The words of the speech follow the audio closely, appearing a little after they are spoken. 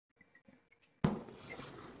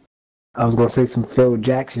I was gonna say some Phil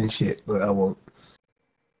Jackson shit, but I won't.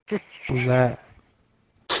 Who's that?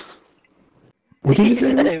 What did you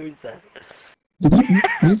say? Who's that?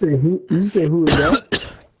 You say who? You say who is that?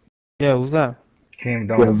 Yeah, who's that? Kim,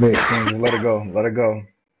 Yeah, don't. Vic. Kim, just let it go. Let it go.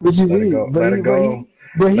 What you Let it go. mean? Let it go.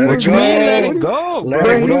 But he Let it was go. Man, let what it go, Let bro.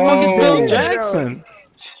 it Who the fuck is Phil go. Jackson?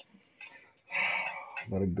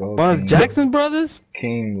 Let it go, What, King. Jackson Brothers?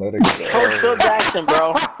 King, let it Coach Phil go. Jackson,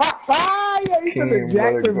 bro. Yeah, he said the King,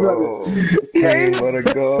 let it Jackson go. brothers. King, let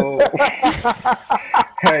it go.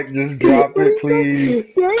 Heck, just drop What it, he please. said?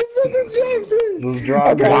 Yeah, he said the Jacksons. Just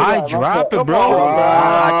drop Okay, it. Why my drop it, fault. bro?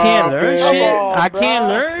 on, I can't Drop learn it. shit. on, I can't bruh.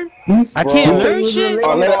 learn. I Bro. can't He said he learn was shit.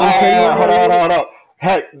 Oh, related. He said he was hold on, related. hold on.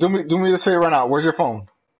 Heck, do me this favor right now. Where's your phone?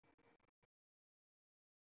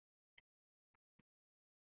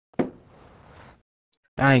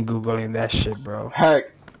 I ain't googling that shit, bro. Heck,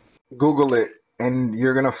 Google it, and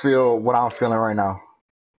you're gonna feel what I'm feeling right now.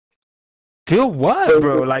 Feel what,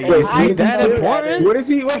 bro? Like, Hey, is I he What is he that know who feeling? that important? What is. is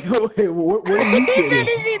he? Wait. What is he He said, feeling?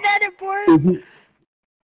 is he that important? Is he?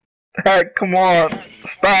 Heck, come on,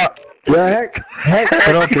 stop. Yeah, heck.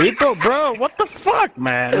 Pero Pito, bro, what the fuck,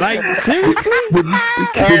 man? Like, seriously? Did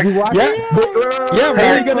you watch Yeah, it? yeah, Let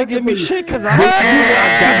really me gonna question give for me you. shit because I don't feel like I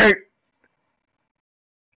got. Heck.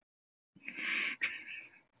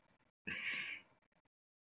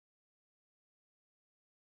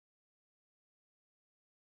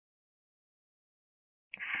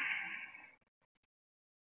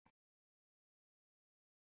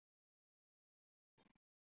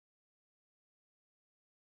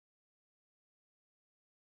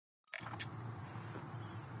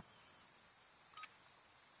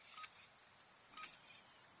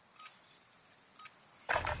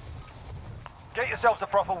 Get yourself to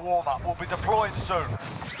proper warm-up. We'll be deploying soon.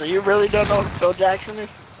 So you really don't know who Phil Jackson is?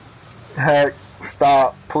 Heck,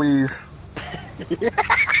 stop, please.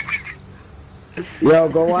 Yo,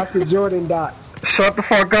 go watch the Jordan doc. Shut the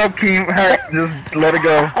fuck up, Keem. Heck, just let it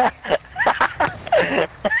go.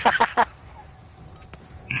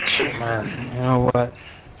 Shit, man. You know what?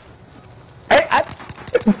 Hey,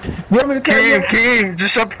 you want me to tell you? Keem,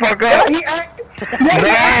 just shut the fuck No, up. he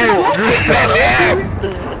No, just shut up.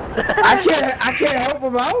 I can't help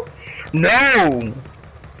him out. No.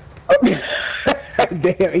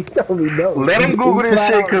 Damn, he told me no. Let him Google He this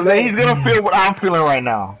flat shit, out cause no. he's gonna feel what I'm feeling right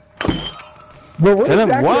now. But what Tell him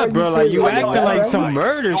exactly are what, you bro? Like, you feeling, acting like bro? some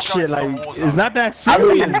murder You're shit. going Like, to a war it's zone. not that I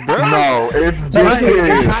mean, serious, bro. No, it's this Technically,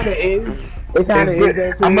 it serious. kind of is. It kind of It's is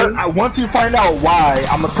that serious. once you find out why,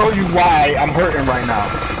 I'm gonna tell you why I'm hurting right now.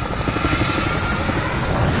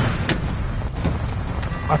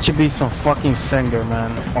 I should be some fucking singer,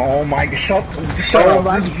 man. Oh my god, shut Oh up.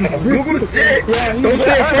 my Just Google the shit. Yeah, Don't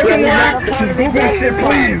say a fucking he's not a word. part Just of the Google the shit, Jackson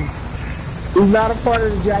 5. please. He's not a part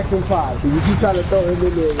of the Jackson 5. You keep trying to throw him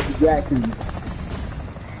in there with the Jacksons.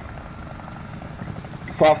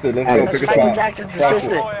 Frosted, let's go. That's Pick a Michael spot. Jackson's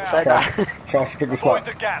Frosted. assistant. Frosted, pick a Avoid spot.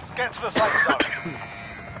 the gas. Get to the safe zone.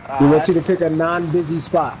 We want you to pick a non-busy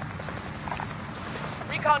spot.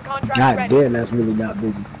 Recon contract God ready. damn, that's really not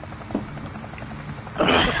busy.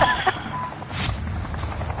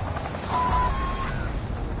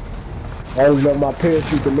 I don't know if my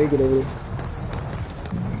parachute can make it over there.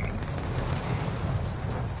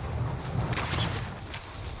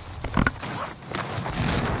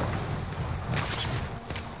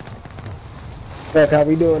 Heck, how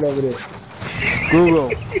we doing over there? Google,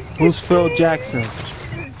 who's Phil Jackson?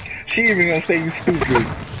 She even gonna say you stupid.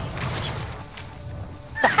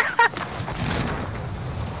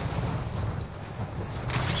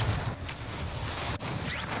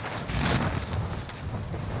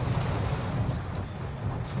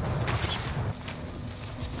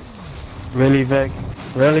 Really, Vic?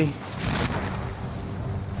 Really?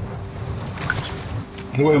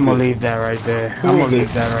 Who is I'm gonna it? leave that right there. Who I'm is gonna it?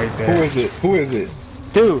 leave that right Who there. is it? Who is it?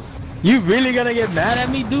 Dude, you really gonna get mad at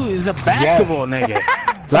me, dude? It's a basketball nigga.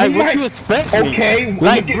 Like, what you expect me? Okay,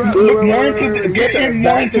 Like, look, bro. look more into You get said in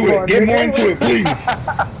more into basketball, it. Get more nigga. into it, please.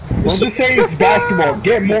 Don't just say it's basketball.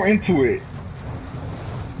 Get more into it.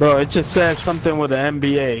 Bro, it just says something with the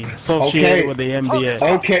NBA. Associated Okay. with the NBA.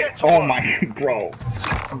 Okay. Oh my, bro.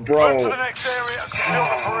 Move to the Bro. next area and secure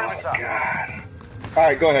the perimeter. God. All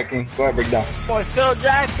right, go ahead, King. Go ahead, break it down. Boy, Phil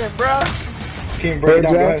Jackson, bro. King, break it Phil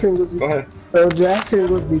down. Go Jackson ahead. was Go ahead. Phil Jackson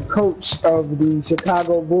was the coach of the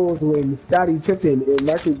Chicago Bulls when Scottie Pippen and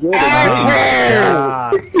Michael Jordan Asshole!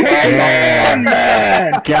 God Come damn. on,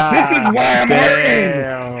 man! God This is why I'm hurting!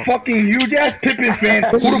 damn. Fucking huge ass Pippen fan.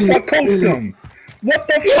 Who the fuck coached him? What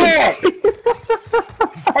the fuck?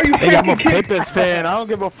 Are you Nigga, I'm a fucking kidding? Clippers fan. I don't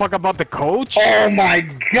give a fuck about the coach. Oh my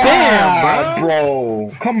Damn, god, bro.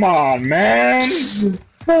 bro. Come on, man.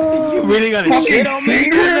 You really gonna Fucking shit on me singer?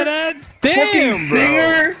 because of that? Damn, Fucking bro.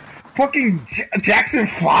 singer? Fucking Jackson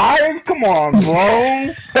 5? Come on, bro.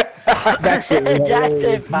 That shit was Jackson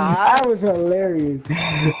hilarious. 5. That was hilarious.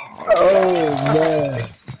 Oh man.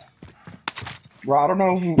 Bro, I don't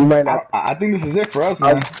know if You might not. I think this is it for us,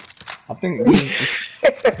 man. I think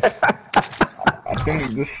I think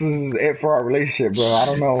this is it for our relationship, bro. I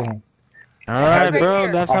don't know. Alright,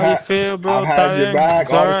 bro. That's how you feel, bro. I've had your back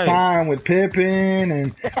It's all this alright. time with Pippin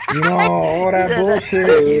and all that bullshit.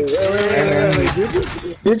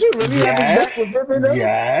 Did you really have his back with Yes, Pippen though?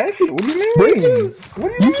 yes. What do you Did mean? you? What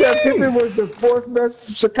do You you said mean? Pippen was the fourth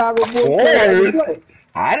best Chicago Bulls player ever Fourth? played.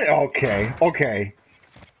 Okay.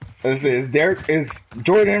 Is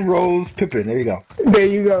Jordan Rose Pippen? There you go. There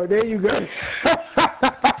you go. There you go.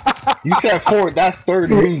 You said fourth. That's third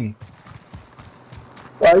to me.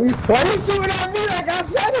 Why you shooting at me like I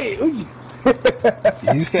said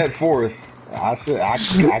it? You said fourth. I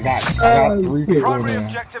got Oh, 3 shit. people in Primary there.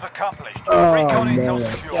 objective accomplished. Oh, Recon man. intel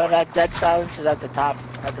Yo, secure. that dead silence is at the top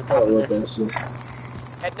Oh, of what this. that shit.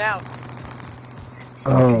 Head down.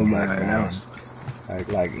 Oh man, that was.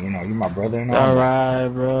 Like you my brother and all.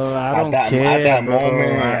 Alright, bro. I don't care. At that bro.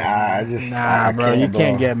 moment, I just Nah, bro. You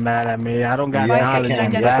can't get mad at me. I don't got knowledge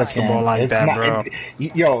in basketball like It's that, not, bro.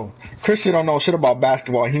 Yo, Christian don't know shit about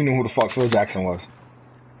basketball. He knew who the fuck Phil Jackson was.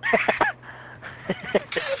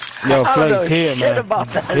 Yo, I don't know Flake's here, shit man. about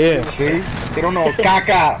that. Yeah. See, he don't know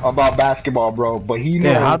caca about basketball, bro. But he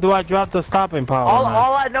knows. Yeah, how do I drop the stopping power, man?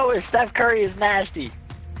 All I know is Steph Curry is nasty.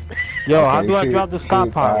 Yo, how Okay, do I see- drop the see,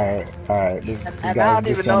 stop power? Alright. This And I guy's don't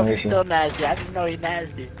this even know if he's generation. still nasty. I just know he's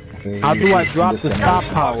nasty. See, How do I drop the this stop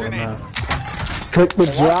generation. power, man? Click the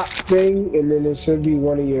drop thing, and then it should be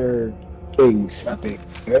one of your things, I think.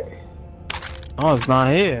 Right? Oh, it's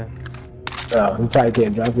not here. Oh, you probably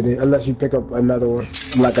can't drop it in unless you pick up another one,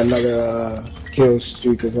 like another kill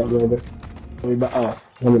streak or something like that. Oh,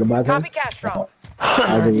 I'm gonna buy that. cash drop.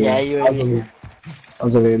 Yeah, you. I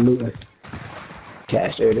was over here looting.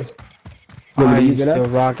 Cash, there it is. Oh, Want me to you use it still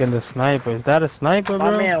up? rocking the sniper. Is that a sniper,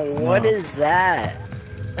 bro? My man, what is that?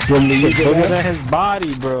 Want me to use Bigger it than up? his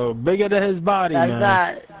body, bro. Bigger than his body, That's man.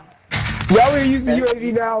 not. Y'all wanna use the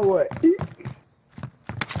UAV now or what? You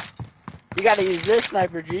gotta use this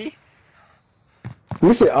sniper, G.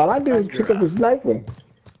 Listen, all I did was pick up a sniper.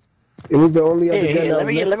 It was the only other gun Here, that let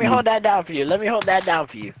was me next to hold that down for you. Let me hold that down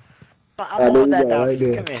for you. I'm gonna there hold you that go, down right for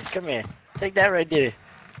you. there. Come here. Take that right there.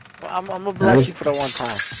 I'm gonna bless you for the one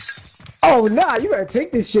time. Oh nah, you gotta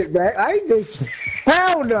take this shit back. I ain't think.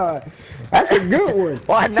 Hell nah. That's a good one.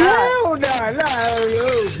 Why not? Hell nah,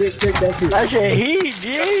 take that shit. That's your heat,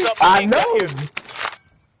 G. I know.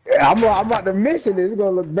 I'm about to miss it. It's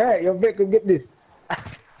gonna look bad. Yo, Vic, go get this.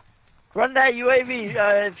 Run that UAV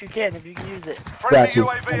if you can use it. Friendly Got you.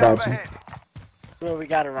 I UAV got you. overhead. That's what we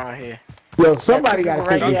got around here. Yo, somebody Got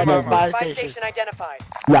gotta two take people this right here at the sniper. buy Buy station. station identified.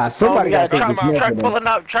 Nah, Oh, somebody we got gotta a take truck, this truck sniper. pulling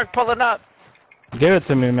up, truck pulling up. Give it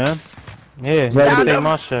to me, man. Yeah, Right you there. take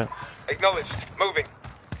my shit. Acknowledged. Moving.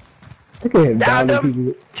 Look at him Down downing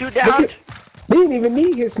them. people. 2 Look down. at- They didn't even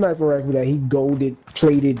need his sniper rifle that he golded,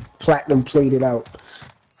 plated, platinum plated out.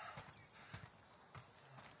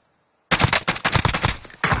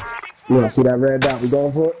 You see that red dot? We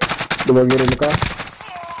going for it? Then we'll get in the car?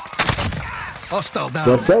 Hostile down.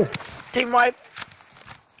 Yes, sir. Team wipe.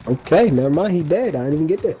 Okay, never mind. He dead. I didn't even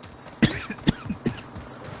get there.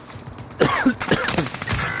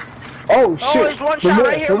 Oh, shit. Oh, there's one From shot where?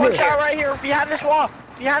 right here. From One where? shot right here. Behind this wall.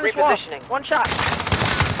 Behind this wall. Repositioning. One shot.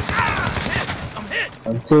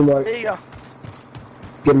 I'm teamwork. There you go.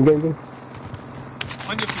 Get him, get him, get him.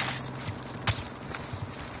 On your feet.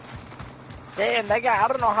 Damn, that guy. I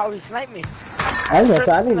don't know how he sniped me. I didn't I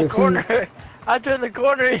turned even the see. corner. I turned the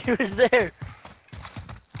corner and he was there.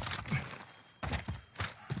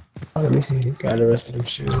 Oh, let me see. Got the rest of them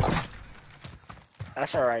shoes.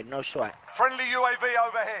 That's alright. No sweat. Friendly UAV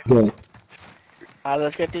overhead. Good. Alright,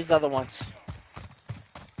 let's get these other ones.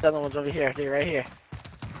 The other ones over here. They're right here.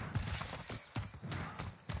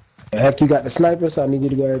 The heck, you got the sniper, so I need you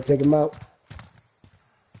to go ahead and take him out.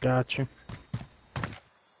 Got you.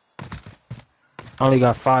 I only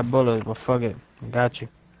got 5 bullets, but fuck it. Got you.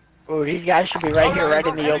 Oh, these guys should be right here, right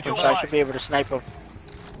in the open, so I should be able to snipe them.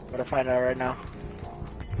 I'm gonna find out right now.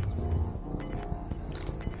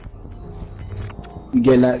 You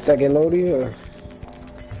getting that second loadie, or?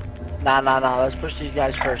 Nah. Let's push these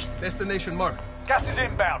guys first. Destination marked. Gas is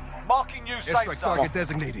inbound. Marking new safe zone. Target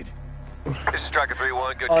designated. This is Striker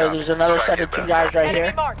 3-1, good Oh, copy. there's another Strike set of 2 inbound. guys right Enemy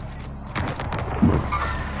here. marked.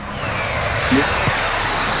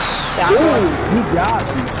 Down Ooh, one. he got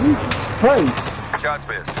me. Jesus Christ. Shots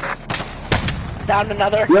missed. Down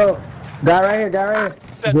another. Yo, guy right here, guy right here.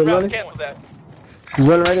 Setting route, cancel that. He's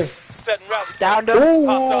running right there. Setting route. Down to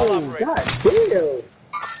Oh, god damn.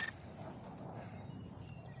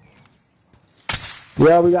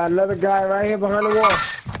 Yeah, we got another guy right here behind the wall.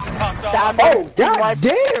 down. Oh, god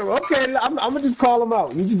damn. Okay, I'm gonna just call him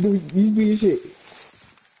out. You just do your shit.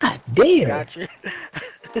 God damn. Gotcha.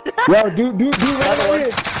 Yo, do right here.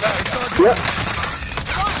 Yep.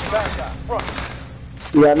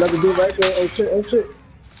 We got another dude right there. Oh shit.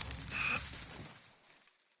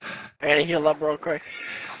 I gotta heal up real quick.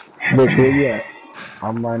 Nick, where you at?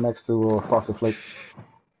 I'm right next to Frosted Flakes.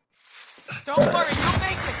 Don't worry, you'll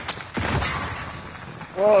make it.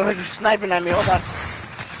 Whoa, they're sniping at me. Hold on.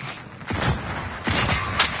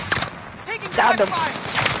 Taking Down them. fire.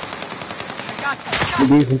 I got you.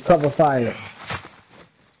 We need some cover fire.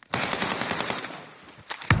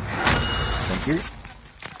 Thank you.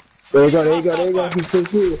 There you go. He's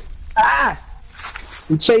here. Ah!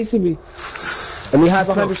 He's chasing me. Let me hide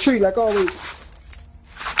behind the tree like always.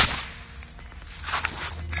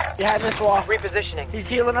 Behind this wall. Repositioning. He's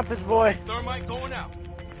healing up his boy. Thermite going out.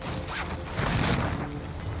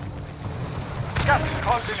 Gas is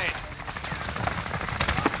closing in.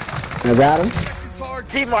 I got him.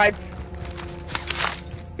 Team wide.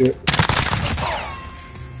 Yeah.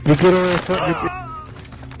 You get on his foot.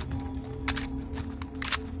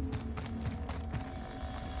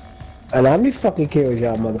 And how many fucking kills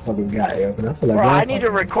y'all motherfucking got, yo? Cause I feel like Bro, I need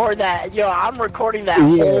to record that. Yo, I'm recording that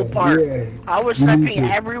whole part. Yeah. I was You need sniping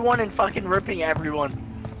to. everyone and fucking ripping everyone.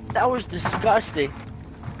 That was disgusting.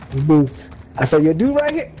 I said, yo, dude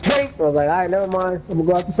right here, pink. I was like, alright, never mind. I'm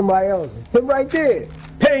gonna go after somebody else. Him right there,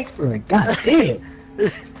 pink. I'm like, god damn.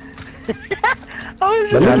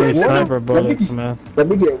 I need sniper bullets, man. Let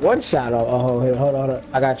me get one shot off. Oh, hold on.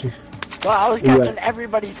 I got you. Well, I was catching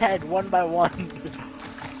everybody's head one by one.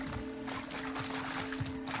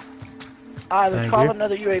 Alright, let's Thank call you.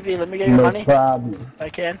 another UAV. Let me get your No money. problem. If I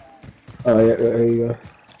can. Oh yeah, there you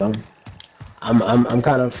go. I'm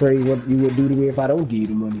kind of afraid what you would do to me if I don't give you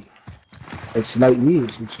the money. It's like me or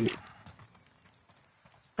some shit.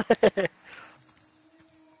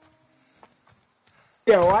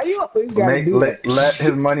 Yo, why you up? You gotta do that. Let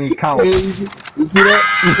his money count. You see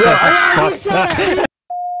that? Yo, I gotta get shot at.